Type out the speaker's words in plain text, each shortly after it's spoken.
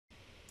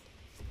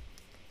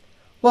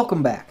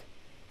Welcome back.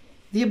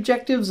 The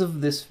objectives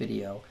of this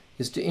video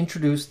is to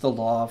introduce the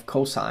law of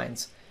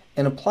cosines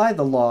and apply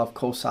the law of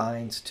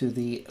cosines to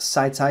the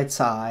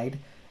side-side-side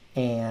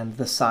and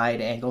the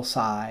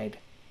side-angle-side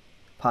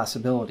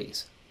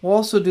possibilities. We'll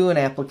also do an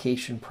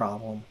application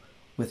problem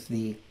with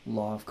the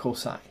law of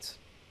cosines.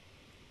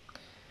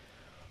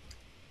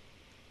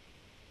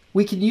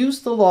 We can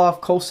use the law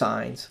of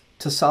cosines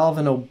to solve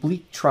an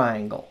oblique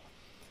triangle,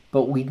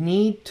 but we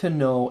need to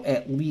know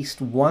at least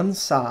one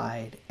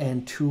side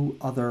and two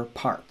other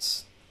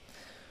parts.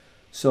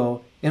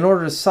 So in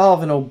order to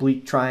solve an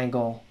oblique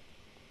triangle,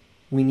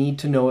 we need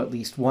to know at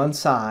least one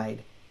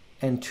side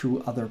and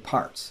two other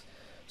parts.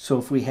 So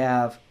if we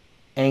have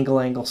angle,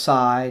 angle,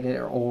 side,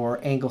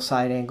 or angle,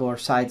 side, angle, or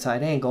side,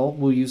 side, angle,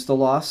 we'll use the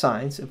law of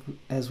sines,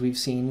 as we've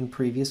seen in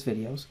previous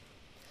videos.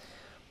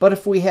 But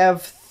if we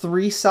have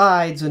three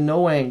sides and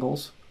no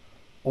angles,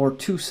 or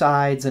two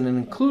sides and an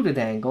included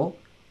angle,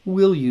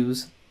 we'll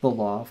use the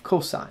law of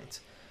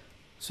cosines.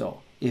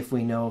 So if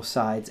we know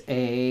sides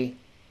A,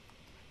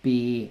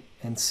 B,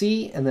 and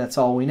C, and that's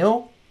all we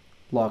know,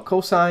 law of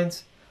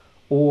cosines.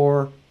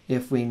 Or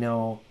if we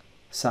know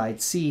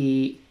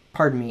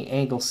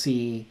angle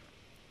C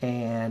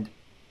and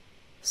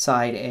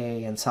side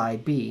A and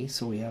side B,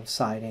 so we have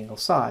side, angle,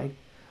 side,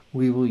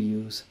 we will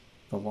use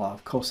the law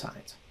of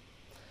cosines.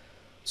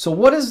 So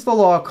what is the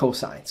law of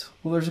cosines?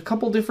 Well, there's a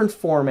couple different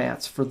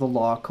formats for the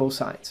law of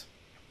cosines.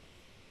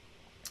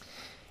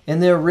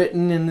 And they're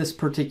written in this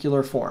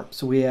particular form.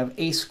 So we have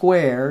a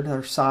squared,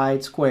 our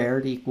side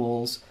squared,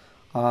 equals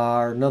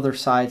our another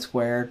side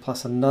squared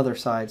plus another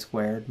side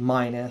squared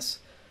minus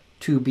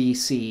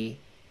 2bc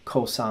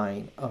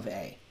cosine of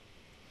a.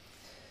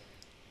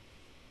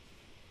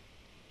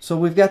 So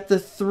we've got the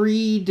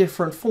three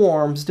different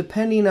forms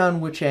depending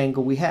on which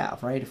angle we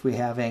have, right? If we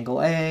have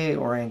angle A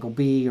or angle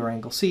B or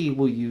angle C,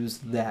 we'll use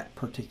that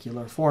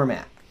particular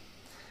format.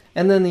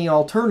 And then the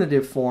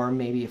alternative form,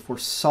 maybe if we're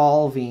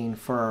solving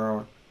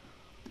for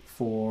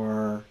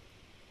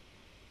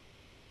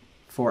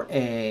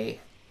A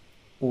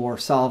or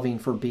solving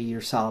for B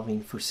or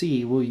solving for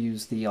C, we'll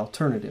use the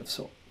alternative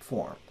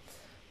form.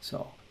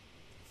 So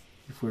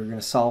if we're going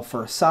to solve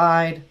for a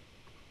side,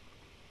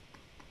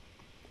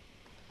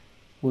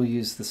 we'll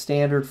use the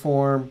standard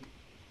form.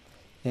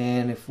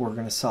 And if we're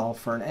going to solve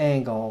for an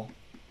angle,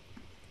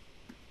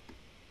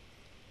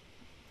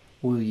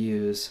 we'll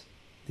use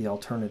the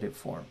alternative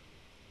form.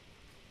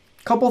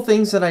 A couple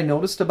things that I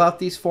noticed about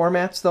these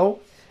formats, though,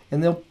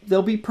 and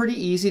they'll be pretty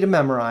easy to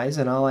memorize,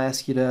 and I'll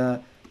ask you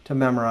to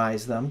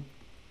memorize them,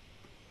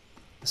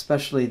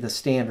 especially the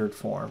standard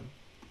form.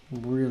 I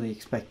really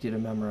expect you to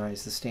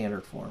memorize the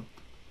standard form.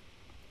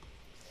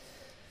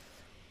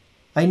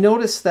 I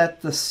noticed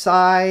that the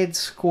side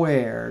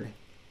squared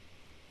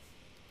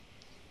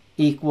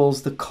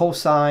equals the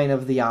cosine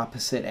of the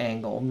opposite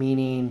angle,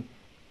 meaning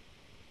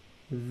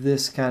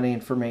this kind of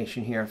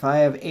information here. If I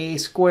have a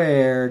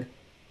squared,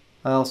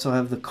 I also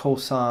have the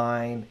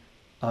cosine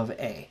of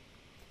a.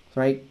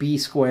 Right? B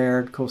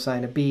squared,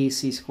 cosine of B,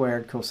 C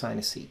squared, cosine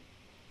of C.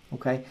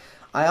 Okay?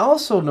 I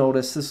also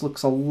notice this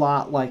looks a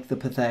lot like the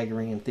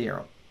Pythagorean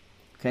theorem.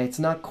 Okay? It's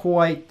not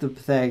quite the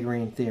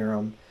Pythagorean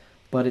theorem,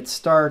 but it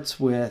starts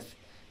with,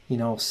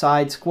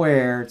 side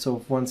squared. So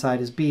if one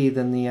side is B,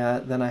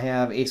 then I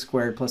have a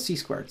squared plus C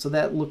squared. So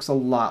that looks a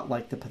lot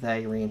like the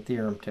Pythagorean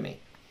theorem to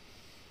me.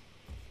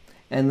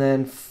 And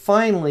then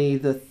finally,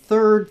 the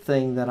third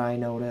thing that I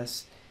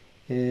notice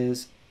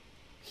is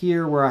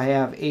here where I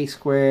have a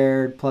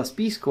squared plus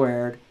b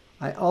squared,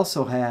 I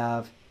also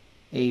have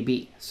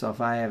ab. So if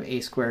I have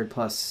a squared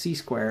plus c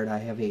squared, I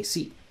have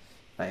ac.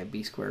 If I have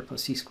b squared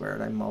plus c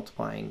squared, I'm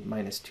multiplying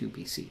minus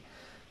 2bc.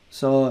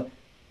 So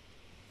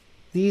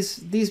these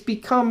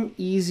become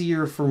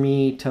easier for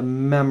me to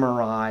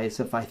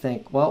memorize if I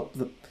think, well,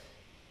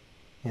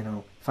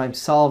 if I'm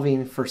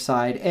solving for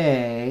side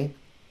A,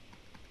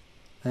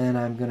 then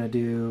I'm going to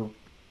do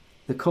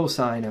the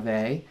cosine of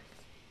A.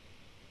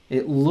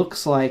 It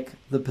looks like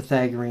the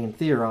Pythagorean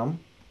theorem.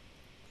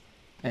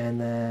 And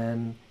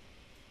then,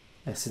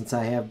 since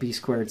I have b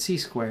squared c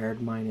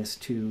squared minus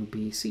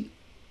 2bc.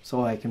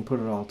 So I can put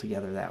it all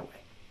together that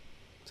way.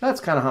 So that's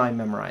kind of how I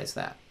memorize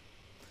that.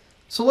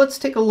 So let's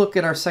take a look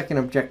at our second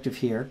objective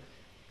here.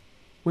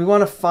 We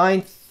want to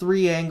find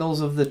three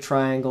angles of the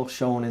triangle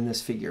shown in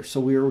this figure.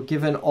 So we were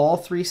given all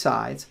three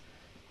sides.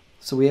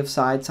 So we have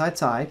side, side,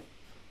 side.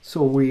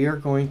 So we are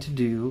going to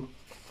do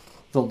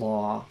the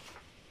law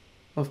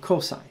of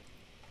cosine.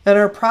 And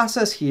our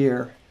process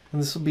here,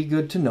 and this will be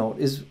good to note,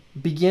 is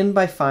begin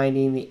by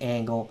finding the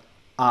angle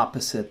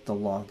opposite the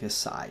longest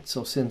side.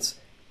 So since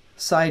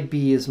side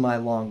B is my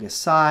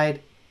longest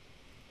side,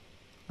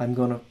 I'm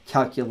going to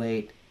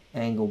calculate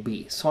angle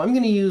B. So I'm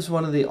going to use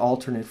one of the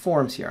alternate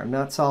forms here. I'm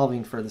not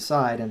solving for the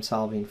side, I'm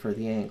solving for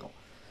the angle.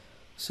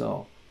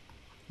 So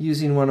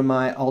using one of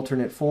my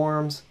alternate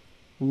forms,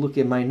 look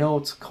at my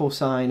notes,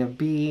 cosine of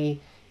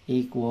B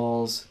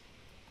equals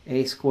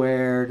a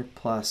squared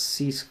plus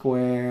c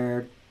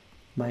squared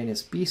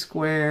minus b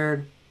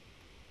squared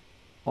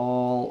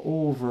all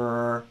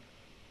over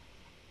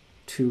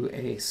 2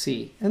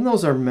 2ac. And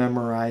those are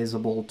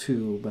memorizable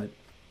too, but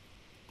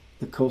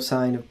the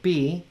cosine of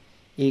b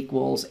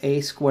equals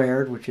a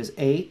squared, which is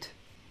 8.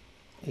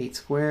 8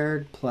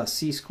 squared plus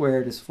c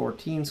squared is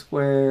 14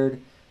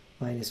 squared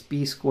minus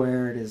b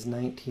squared is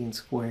 19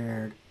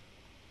 squared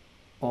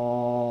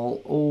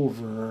all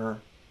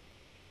over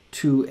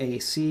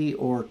 2ac,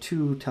 or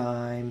 2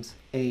 times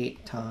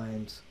 8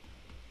 times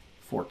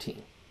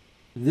 14.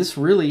 This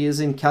really is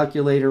in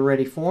calculator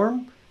ready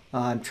form.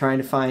 I'm trying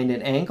to find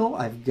an angle.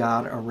 I've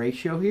got a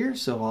ratio here,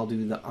 so I'll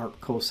do the arc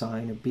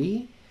cosine of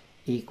b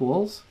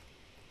equals,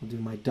 I'll do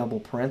my double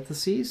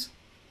parentheses,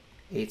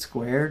 8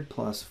 squared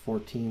plus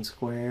 14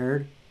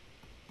 squared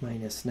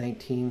minus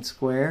 19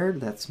 squared,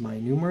 that's my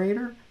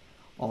numerator,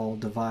 all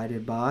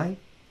divided by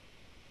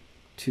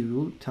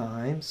 2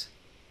 times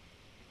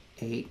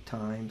 8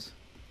 times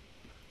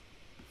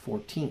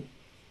 14.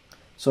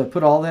 So I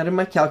put all that in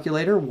my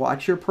calculator.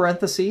 Watch your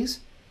parentheses.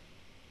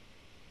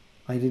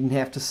 I didn't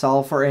have to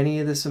solve for any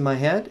of this in my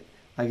head.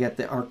 I get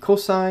the arc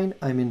cosine.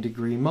 I'm in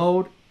degree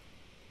mode.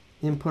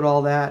 Input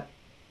all that,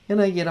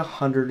 and I get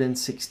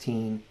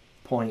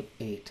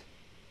 116.8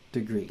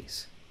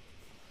 degrees.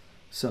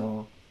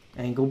 So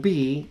angle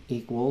B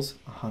equals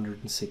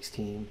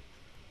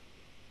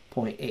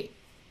 116.8.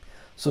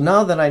 So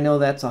now that I know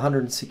that's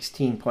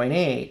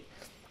 116.8,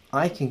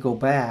 I can go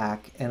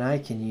back and I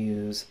can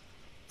use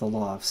the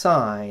law of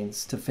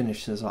sines to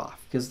finish this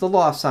off, because the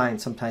law of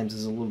sines sometimes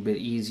is a little bit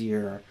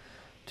easier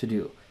to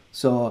do.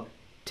 So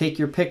take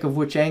your pick of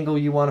which angle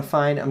you want to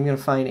find. I'm going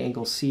to find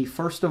angle C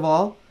first of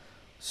all.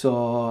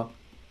 So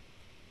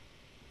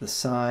the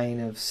sine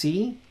of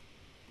C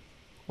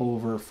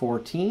over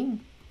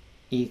 14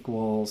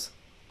 equals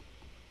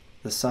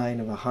the sine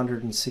of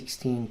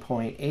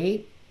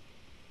 116.8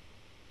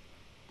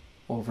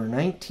 over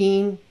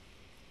 19.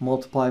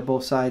 Multiply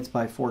both sides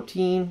by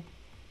 14.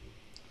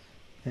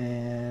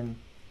 And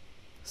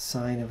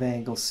sine of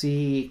angle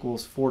C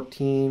equals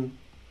 14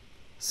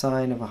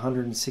 sine of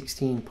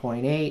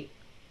 116.8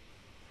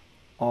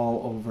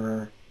 all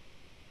over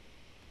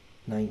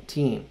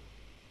 19.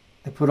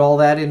 I put all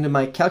that into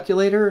my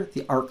calculator,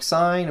 the arc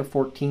sine of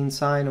 14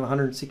 sine of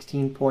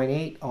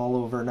 116.8 all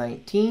over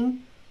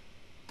 19,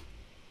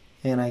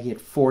 and I get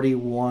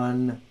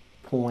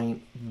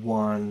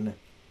 41.1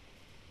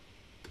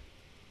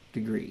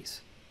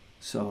 degrees.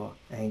 So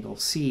angle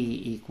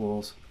C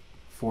equals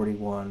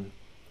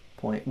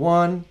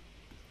 41.1,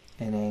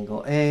 and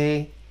angle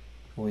A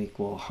will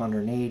equal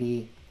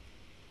 180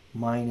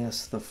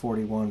 minus the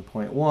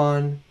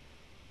 41.1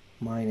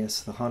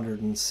 minus the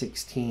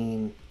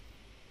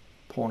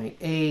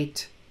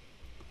 116.8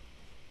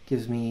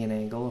 gives me an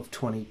angle of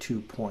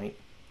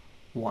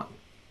 22.1.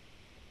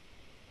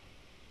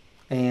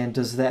 And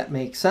does that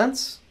make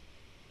sense?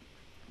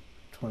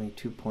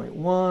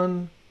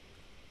 22.1,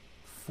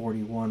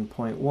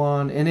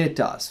 41.1, and it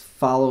does.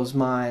 Follows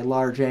my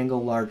large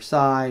angle, large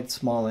side,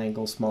 small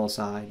angle, small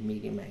side,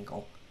 medium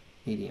angle,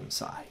 medium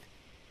side.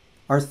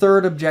 Our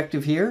third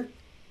objective here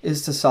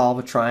is to solve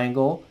a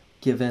triangle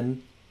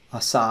given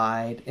a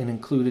side, an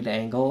included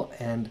angle,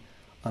 and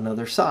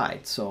another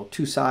side. So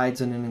two sides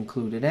and an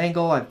included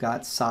angle. I've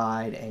got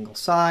side, angle,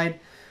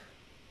 side.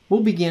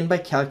 We'll begin by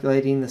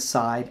calculating the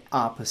side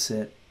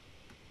opposite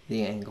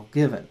the angle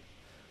given.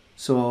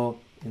 So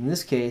in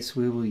this case,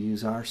 we will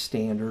use our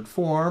standard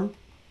form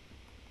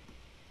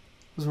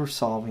because we're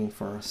solving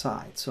for a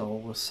side. So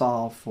we'll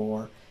solve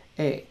for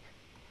A.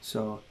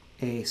 So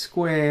A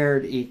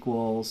squared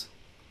equals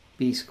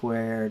B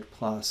squared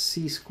plus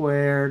C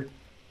squared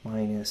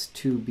minus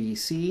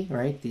 2BC,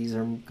 right? These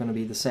are going to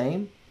be the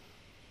same.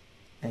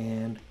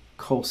 And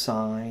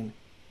cosine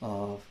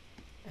of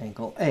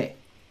angle A.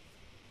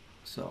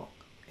 So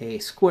A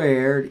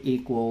squared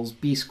equals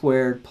B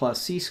squared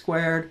plus C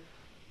squared.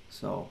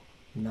 So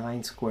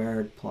 9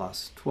 squared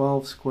plus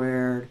 12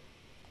 squared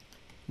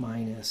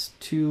minus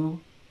 2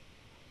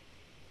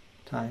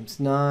 times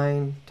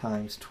 9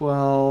 times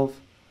 12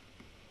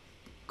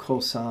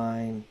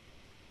 cosine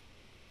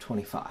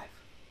 25.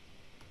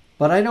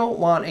 But I don't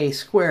want A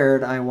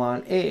squared, I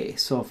want A.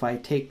 So if I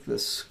take the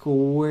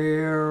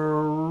square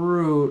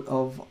root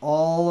of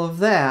all of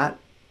that,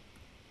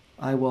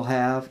 I will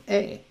have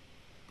A.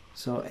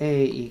 So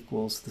A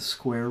equals the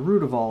square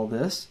root of all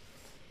this.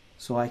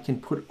 So I can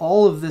put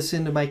all of this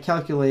into my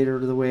calculator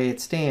the way it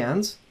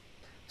stands.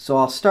 So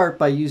I'll start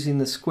by using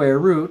the square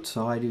root.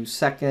 So I do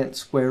second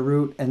square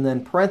root and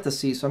then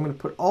parentheses. So I'm going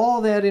to put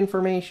all that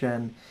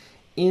information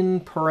in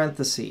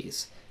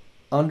parentheses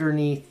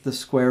underneath the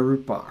square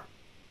root bar.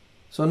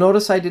 So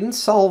notice I didn't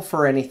solve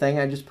for anything.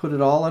 I just put it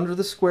all under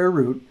the square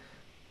root.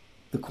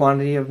 The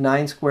quantity of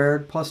 9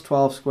 squared plus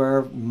 12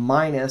 squared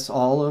minus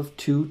all of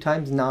 2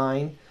 times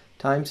 9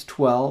 times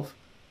 12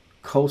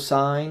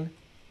 cosine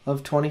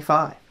of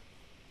 25.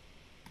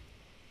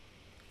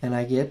 And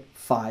I get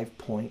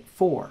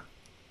 5.4.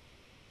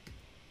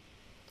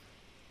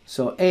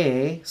 So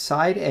A,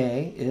 side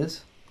A,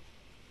 is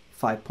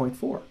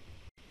 5.4.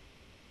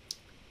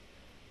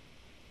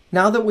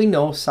 Now that we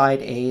know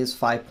side A is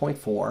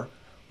 5.4,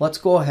 let's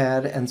go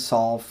ahead and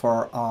solve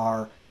for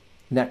our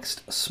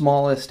next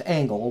smallest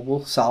angle,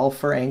 we'll solve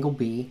for angle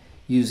B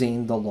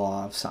using the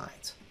law of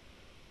sines.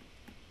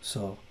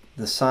 So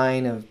the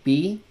sine of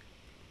B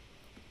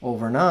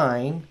over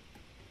 9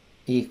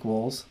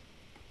 equals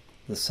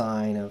the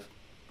sine of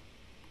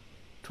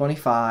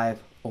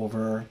 25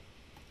 over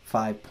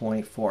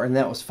 5.4. And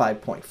that was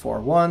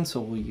 5.41, so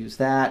we'll use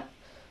that.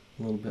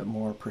 A little bit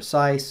more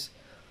precise.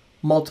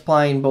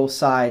 Multiplying both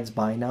sides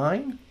by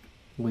 9,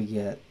 we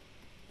get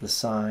the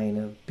sine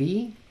of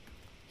B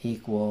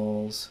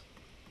equals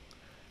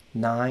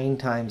 9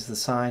 times the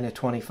sine of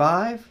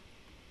 25,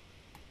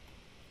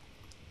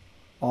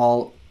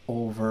 all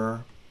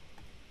over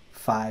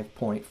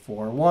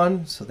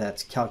 5.41. So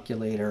that's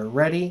calculator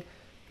ready.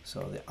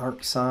 So the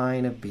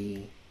arcsine of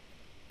B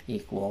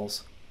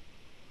equals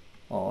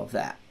all of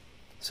that.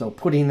 So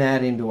putting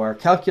that into our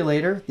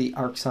calculator, the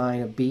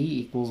arcsine of B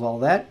equals all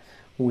that,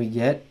 we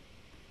get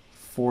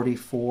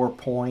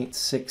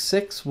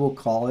 44.66. We'll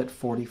call it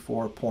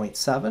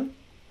 44.7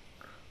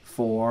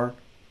 for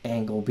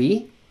angle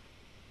B.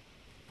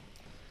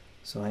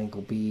 So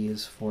angle B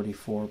is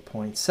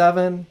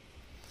 44.7.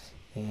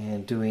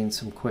 And doing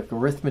some quick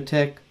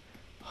arithmetic,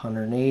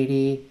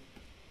 180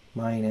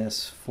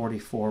 minus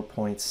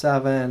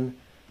 44.7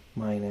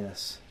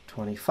 minus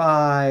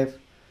 25,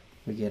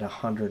 we get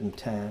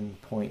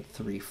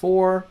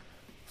 110.34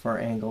 for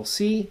angle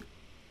C.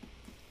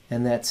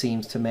 And that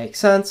seems to make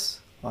sense.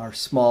 Our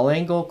small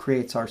angle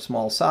creates our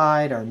small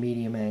side, our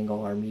medium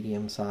angle, our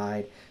medium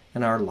side,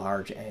 and our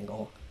large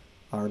angle,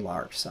 our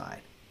large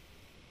side.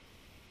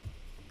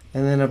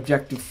 And then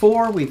objective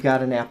 4, we've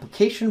got an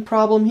application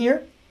problem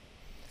here.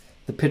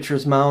 The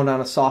pitcher's mound on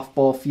a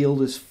softball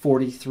field is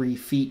 43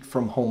 feet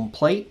from home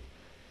plate.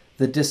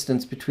 The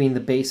distance between the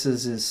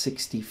bases is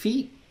 60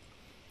 feet.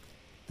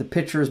 The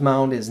pitcher's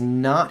mound is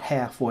not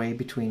halfway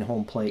between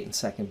home plate and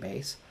second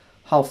base.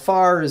 How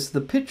far is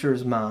the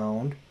pitcher's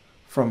mound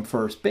from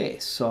first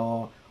base?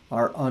 So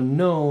our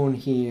unknown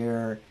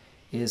here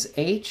is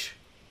H.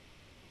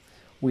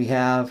 We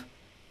have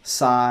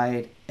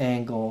side,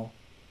 angle,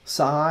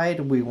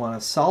 side. We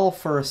want to solve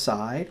for a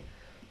side.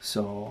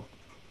 So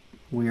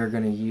we are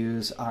going to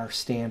use our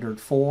standard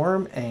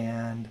form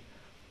and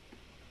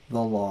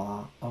the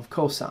law of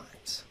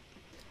cosines.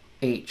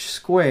 H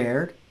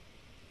squared,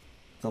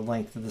 the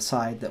length of the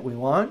side that we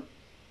want,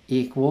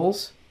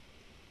 equals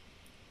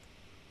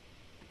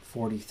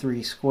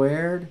 43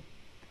 squared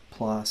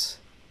plus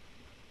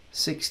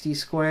 60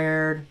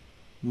 squared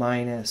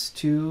minus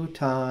 2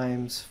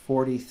 times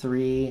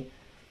 43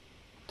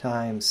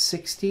 times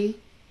 60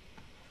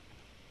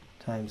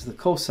 times the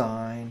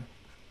cosine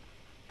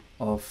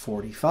of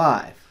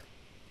 45.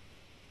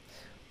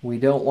 We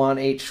don't want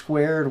h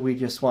squared, we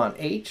just want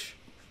h.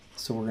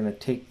 So we're going to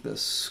take the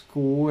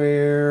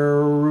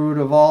square root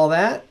of all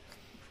that,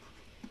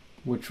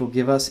 which will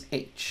give us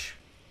h.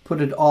 Put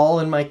it all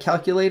in my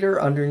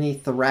calculator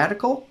underneath the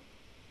radical.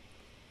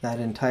 That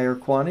entire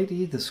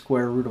quantity, the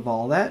square root of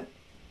all that.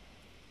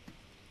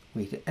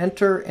 We hit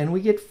enter and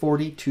we get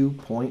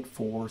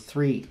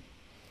 42.43.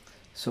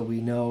 So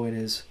we know it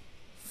is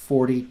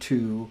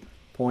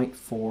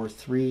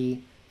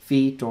 42.43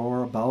 feet,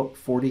 or about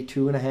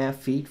 42.5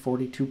 feet,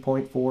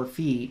 42.4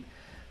 feet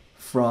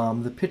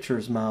from the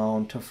pitcher's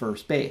mound to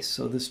first base.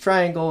 So this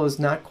triangle is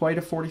not quite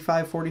a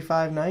 45,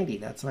 45, 90.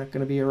 That's not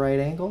going to be a right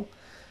angle.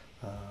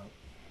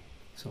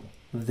 So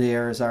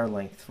there's our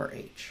length for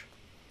h.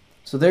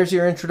 So there's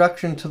your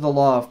introduction to the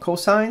law of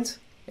cosines,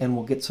 and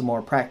we'll get some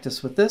more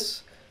practice with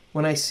this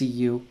when I see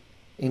you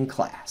in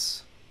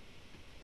class.